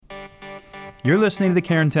You're listening to the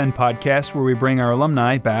Cairn 10 podcast, where we bring our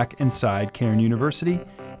alumni back inside Cairn University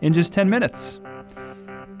in just 10 minutes.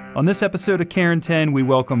 On this episode of Cairn 10, we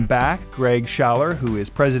welcome back Greg Schaller, who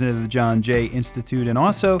is president of the John Jay Institute and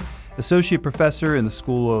also associate professor in the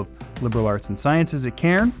School of Liberal Arts and Sciences at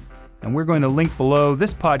Cairn. And we're going to link below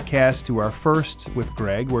this podcast to our first with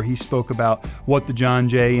Greg, where he spoke about what the John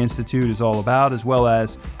Jay Institute is all about, as well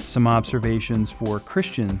as some observations for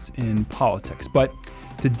Christians in politics. But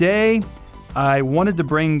today, I wanted to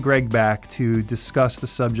bring Greg back to discuss the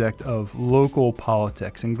subject of local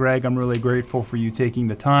politics. And Greg, I'm really grateful for you taking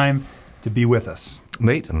the time to be with us.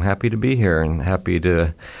 Mate, I'm happy to be here and happy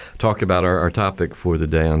to talk about our topic for the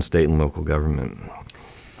day on state and local government.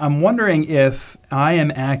 I'm wondering if I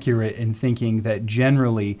am accurate in thinking that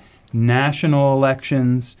generally national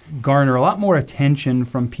elections garner a lot more attention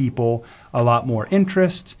from people, a lot more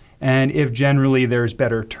interest, and if generally there's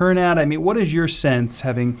better turnout. I mean, what is your sense,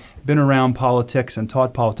 having been around politics and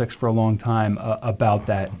taught politics for a long time, about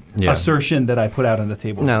that assertion that I put out on the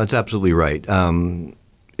table? No, that's absolutely right.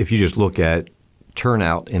 If you just look at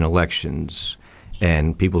turnout in elections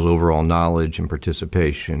and people's overall knowledge and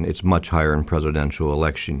participation, it's much higher in presidential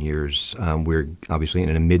election years. We're obviously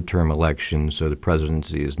in a midterm election, so the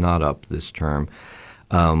presidency is not up this term.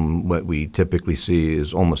 What we typically see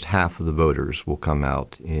is almost half of the voters will come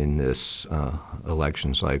out in this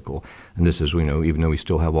election cycle. And this is, even though we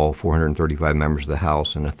still have all 435 members of the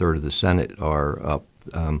House and a third of the Senate are up,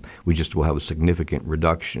 we just will have a significant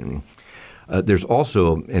reduction. There's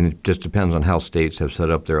also, and it just depends on how states have set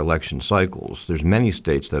up their election cycles, there's many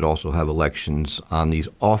states that also have elections on these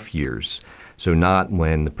off years. So not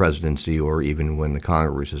when the presidency or even when the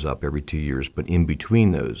Congress is up every 2 years, but in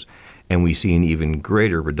between those. And we see an even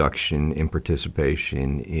greater reduction in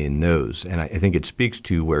participation in those. And I think it speaks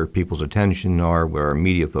to where people's attention are, where our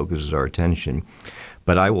media focuses our attention.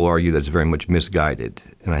 But I will argue that it's very much misguided.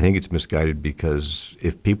 And I think it's misguided because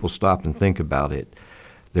if people stop and think about it,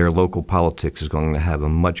 their local politics is going to have a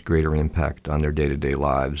much greater impact on their day-to-day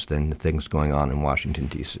lives than the things going on in Washington,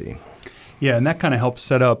 D.C. Yeah, and that kind of helps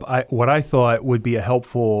set up what I thought would be a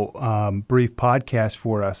helpful brief podcast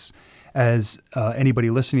for us as anybody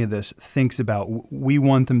listening to this thinks about. We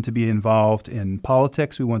want them to be involved in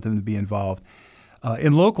politics. We want them to be involved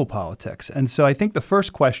in local politics. And so I think the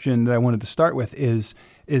first question that I wanted to start with is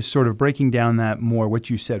sort of breaking down that more, what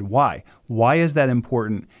you said. Why? Why is that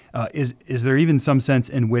important? Is there even some sense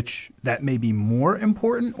in which that may be more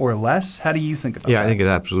important or less? How do you think about that? Yeah, I think it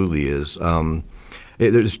absolutely is.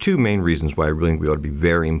 There's two main reasons why I really think we ought to be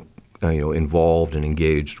very involved and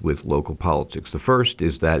engaged with local politics. The first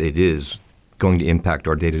is that it is going to impact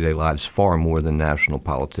our day-to-day lives far more than national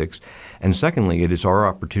politics. And secondly, it is our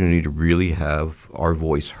opportunity to really have our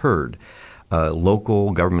voice heard.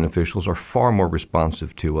 Local government officials are far more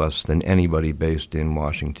responsive to us than anybody based in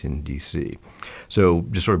Washington, D.C. So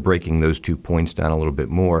just sort of breaking those 2 points down a little bit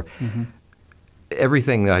more,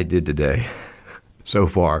 everything that I did today so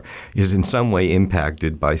far is in some way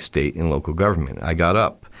impacted by state and local government. I got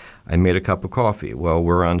up. I made a cup of coffee. Well,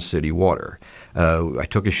 we're on city water. I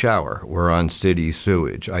took a shower. We're on city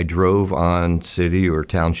sewage. I drove on city or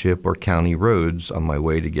township or county roads on my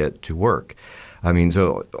way to get to work. I mean,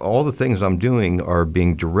 so all the things I'm doing are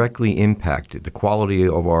being directly impacted. The quality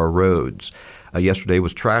of our roads. Yesterday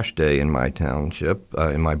was trash day in my township,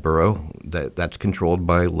 in my borough. That's controlled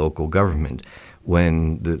by local government.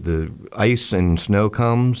 When the ice and snow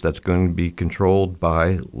comes, that's going to be controlled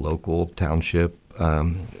by local township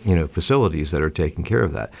facilities that are taking care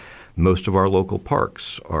of that. Most of our local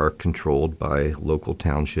parks are controlled by local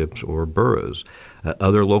townships or boroughs.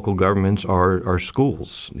 Other local governments are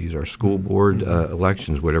schools. These are school board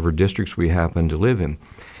elections, whatever districts we happen to live in.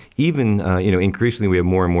 Even, increasingly we have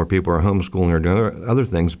more and more people are homeschooling or doing other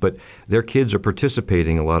things, but their kids are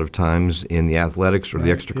participating a lot of times in the athletics or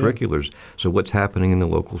the extracurriculars. Yeah. So what's happening in the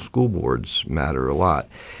local school boards matter a lot.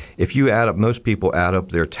 If you most people add up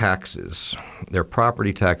their taxes, their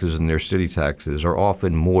property taxes and their city taxes are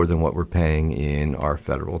often more than what we're paying in our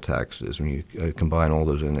federal taxes. When you combine all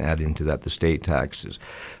those and add into that the state taxes.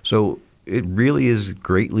 So it really is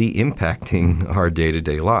greatly impacting our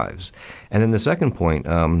day-to-day lives. And then the second point,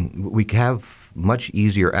 we have much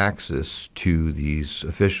easier access to these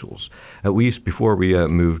officials. Before we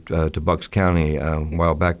moved to Bucks County, a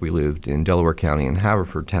while back we lived in Delaware County in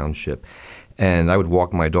Haverford Township. And I would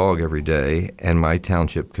walk my dog every day, and my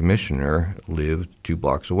township commissioner lived 2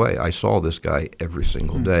 blocks away. I saw this guy every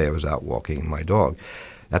single day. I was out walking my dog.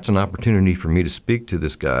 that's an opportunity for me to speak to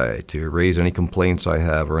this guy, to raise any complaints I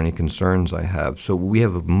have or any concerns I have. So we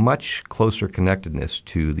have a much closer connectedness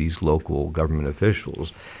to these local government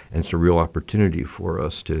officials, and it's a real opportunity for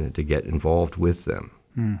us to get involved with them.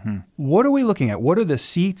 Mm-hmm. What are we looking at? What are the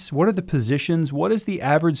seats? What are the positions? What is the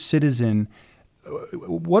average citizen?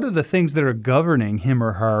 What are the things that are governing him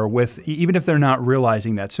or her with, even if they're not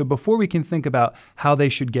realizing that? So before we can think about how they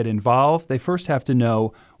should get involved, they first have to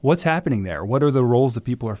know what's happening there. What are the roles that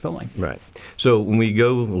people are filling? Right. So when we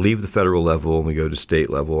leave the federal level and we go to state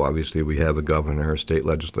level, obviously we have a governor, state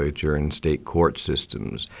legislature, and state court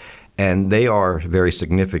systems. And they are very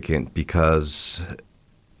significant because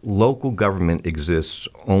local government exists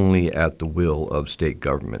only at the will of state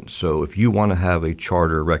government. So if you want to have a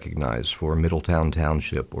charter recognized for Middletown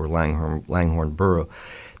Township or Langhorne Borough,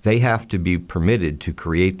 they have to be permitted to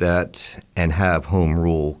create that and have home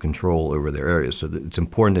rule control over their areas. So it's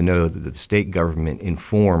important to know that the state government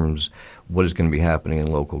informs what is going to be happening in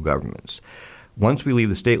local governments. Once we leave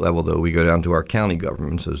the state level, though, we go down to our county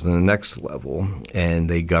governments as the next level, and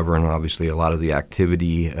they govern, obviously, a lot of the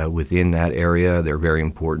activity within that area. They're very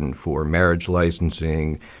important for marriage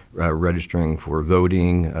licensing, registering for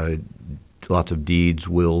voting. Lots of deeds,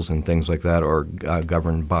 wills, and things like that are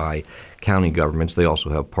governed by county governments. They also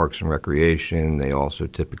have parks and recreation. They also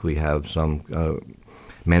typically have some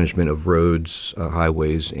management of roads,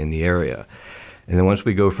 highways in the area. And then once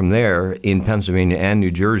we go from there, in Pennsylvania and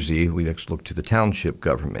New Jersey, we next look to the township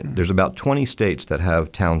government. There's about 20 states that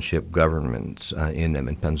have township governments in them,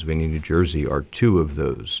 and Pennsylvania and New Jersey are two of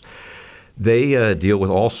those. They deal with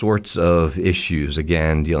all sorts of issues,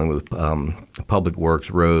 again, dealing with public works,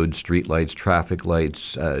 roads, streetlights, traffic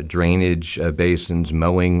lights, drainage basins,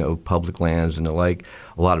 mowing of public lands and the like,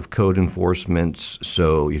 a lot of code enforcements.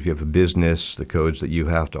 So if you have a business, the codes that you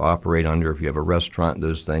have to operate under, if you have a restaurant,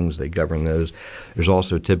 those things, they govern those. There's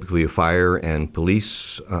also typically a fire and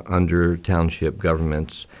police under township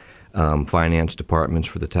governments. Finance departments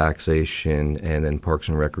for the taxation, and then parks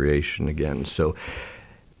and recreation again. So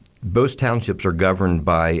most townships are governed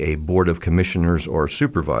by a board of commissioners or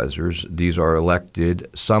supervisors. These are elected.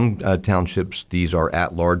 Some townships, these are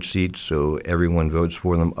at-large seats, so everyone votes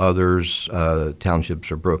for them. Others,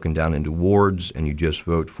 townships are broken down into wards, and you just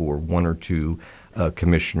vote for one or two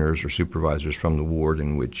commissioners or supervisors from the ward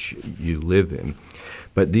in which you live in.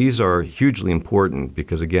 But these are hugely important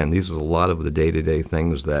because, again, these are a lot of the day-to-day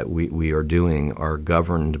things that we are doing are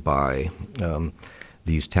governed by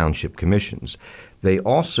these township commissions. They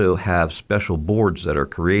also have special boards that are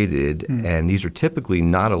created, and these are typically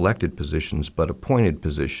not elected positions but appointed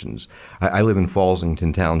positions. I live in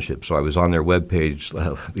Fallsington Township, so I was on their webpage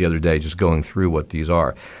the other day just going through what these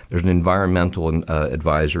are. There's an Environmental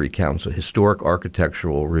Advisory Council, Historic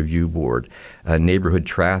Architectural Review Board, Neighborhood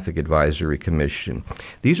Traffic Advisory Commission.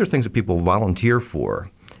 These are things that people volunteer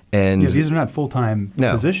for. And these are not full-time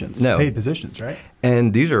positions, paid positions, right?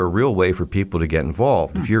 And these are a real way for people to get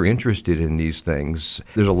involved. If you're interested in these things,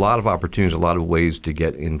 there's a lot of opportunities, a lot of ways to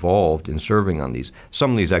get involved in serving on these.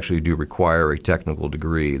 Some of these actually do require a technical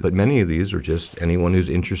degree, but many of these are just anyone who's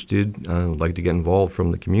interested, would like to get involved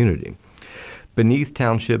from the community. Beneath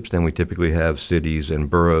townships, then we typically have cities and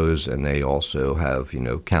boroughs, and they also have,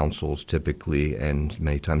 councils typically, and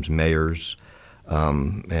many times mayors.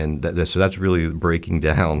 So that's really breaking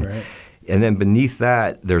down. Right. And then beneath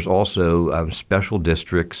that, there's also special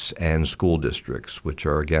districts and school districts, which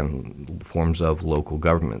are, again, forms of local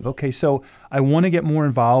government. Okay, so I want to get more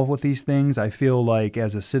involved with these things. I feel like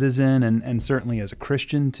as a citizen and certainly as a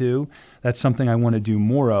Christian, too, that's something I want to do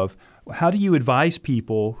more of. How do you advise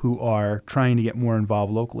people who are trying to get more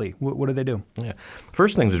involved locally? What do they do? Yeah.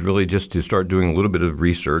 First thing is really just to start doing a little bit of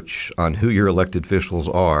research on who your elected officials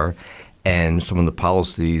are and some of the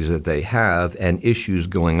policies that they have and issues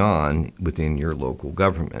going on within your local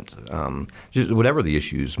government. Just whatever the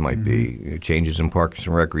issues might be, changes in parks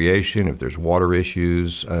and recreation, if there's water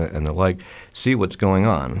issues and the like, see what's going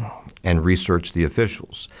on and research the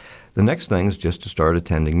officials. The next thing is just to start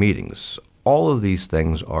attending meetings. All of these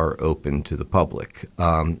things are open to the public.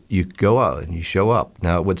 You go out and you show up.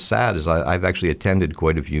 Now, what's sad is I've actually attended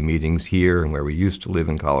quite a few meetings here and where we used to live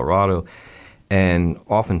in Colorado, and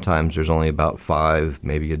oftentimes there's only about 5,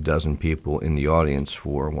 maybe a dozen people in the audience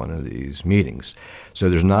for one of these meetings. So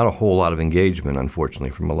there's not a whole lot of engagement,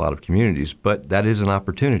 unfortunately, from a lot of communities, but that is an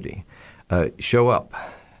opportunity. Show up.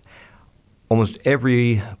 Almost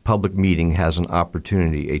every public meeting has an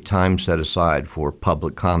opportunity, a time set aside for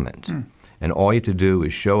public comment. And all you have to do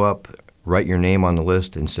is show up, write your name on the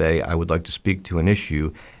list, and say, I would like to speak to an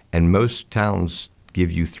issue. And most towns give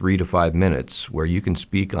you 3 to 5 minutes where you can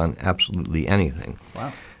speak on absolutely anything.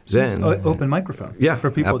 Wow. Then open microphone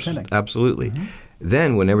for people attending. Absolutely. Mm-hmm.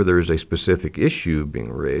 Then, whenever there is a specific issue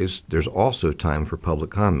being raised, there's also time for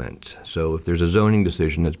public comment. So if there's a zoning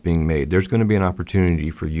decision that's being made, there's going to be an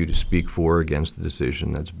opportunity for you to speak for or against the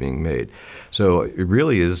decision that's being made. So it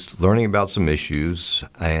really is learning about some issues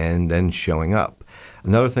and then showing up.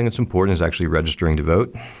 Another thing that's important is actually registering to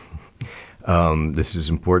vote. This is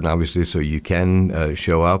important, obviously, so you can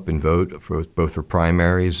show up and vote for both for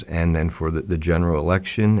primaries and then for the general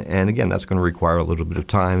election. And again, that's going to require a little bit of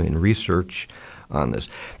time and research on this.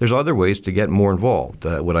 There's other ways to get more involved.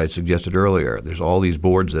 What I suggested earlier, there's all these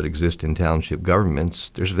boards that exist in township governments.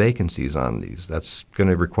 There's vacancies on these. That's going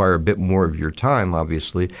to require a bit more of your time,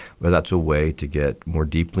 obviously, but that's a way to get more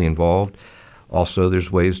deeply involved. Also,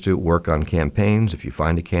 there's ways to work on campaigns. If you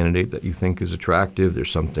find a candidate that you think is attractive,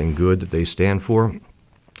 there's something good that they stand for,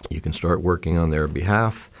 you can start working on their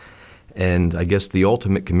behalf. And I guess the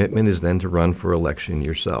ultimate commitment is then to run for election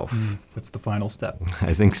yourself. That's the final step.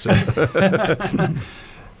 I think so.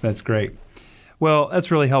 That's great. Well,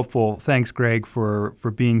 that's really helpful. Thanks, Greg, for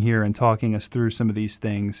being here and talking us through some of these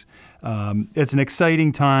things. It's an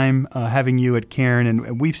exciting time having you at Cairn,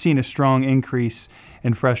 and we've seen a strong increase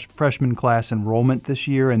in freshman class enrollment this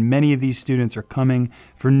year, and many of these students are coming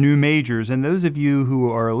for new majors. And those of you who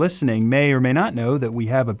are listening may or may not know that we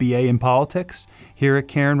have a BA in politics here at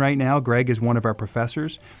Cairn right now. Greg is one of our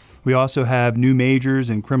professors. We also have new majors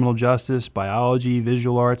in criminal justice, biology,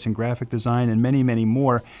 visual arts, and graphic design, and many, many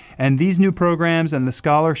more. And these new programs and the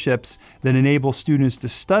scholarships that enable students to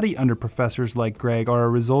study under professors like Greg are a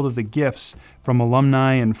result of the gifts from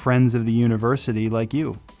alumni and friends of the university like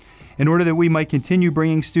you. In order that we might continue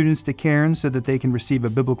bringing students to Cairn so that they can receive a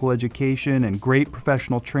biblical education and great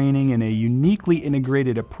professional training in a uniquely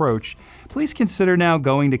integrated approach, please consider now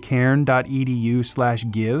going to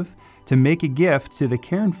cairn.edu/give to make a gift to the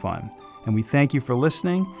Cairn Fund. And we thank you for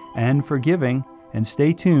listening and for giving, and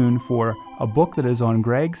stay tuned for a book that is on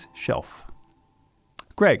Greg's shelf.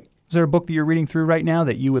 Greg, is there a book that you're reading through right now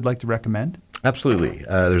that you would like to recommend? Absolutely.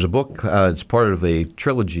 There's a book, it's part of a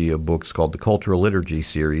trilogy of books called the Cultural Liturgy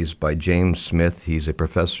series by James Smith. He's a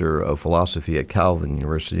professor of philosophy at Calvin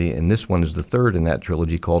University, and this one is the third in that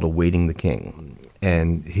trilogy called Awaiting the King.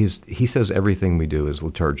 And he says everything we do is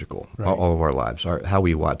liturgical, right. All of our lives. How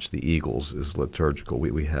we watch the Eagles is liturgical.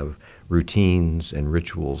 We have routines and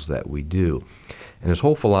rituals that we do. And his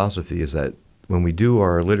whole philosophy is that when we do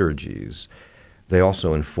our liturgies, they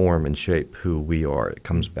also inform and shape who we are. It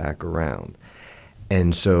comes back around.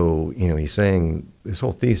 And so, he's saying his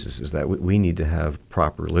whole thesis is that we need to have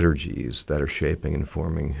proper liturgies that are shaping and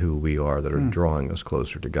forming who we are, that are drawing us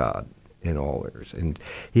closer to God in all areas. And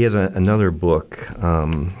he has another book, I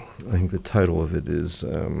think the title of it is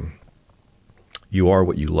You Are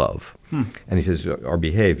What You Love. And he says our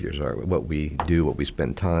behaviors are what we do, what we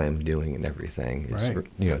spend time doing and everything is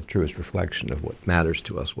the truest reflection of what matters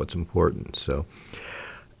to us, what's important. So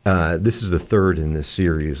this is the third in this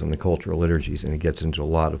series on the cultural liturgies, and it gets into a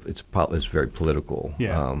lot of, it's very political.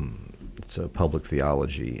 Yeah. It's a public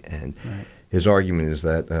theology, and his argument is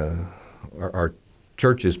that our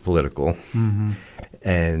church is political,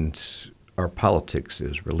 and our politics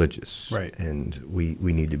is religious. Right. And we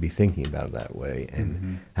need to be thinking about it that way,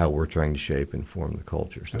 and how we're trying to shape and form the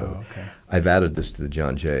culture. So I've added this to the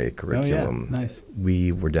John Jay curriculum. Oh, yeah. Nice.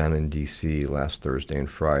 We were down in D.C. last Thursday and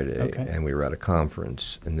Friday, and we were at a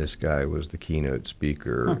conference, and this guy was the keynote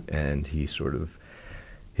speaker, and he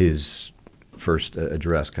his first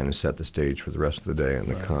address kind of set the stage for the rest of the day on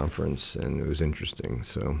the conference, and it was interesting.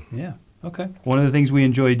 So yeah. Okay. One of the things we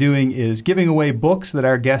enjoy doing is giving away books that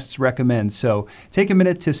our guests recommend. So take a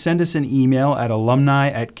minute to send us an email at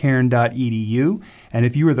alumni@cairn.edu. And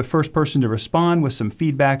if you were the first person to respond with some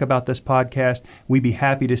feedback about this podcast, we'd be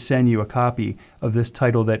happy to send you a copy of this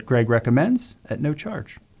title that Greg recommends at no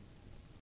charge.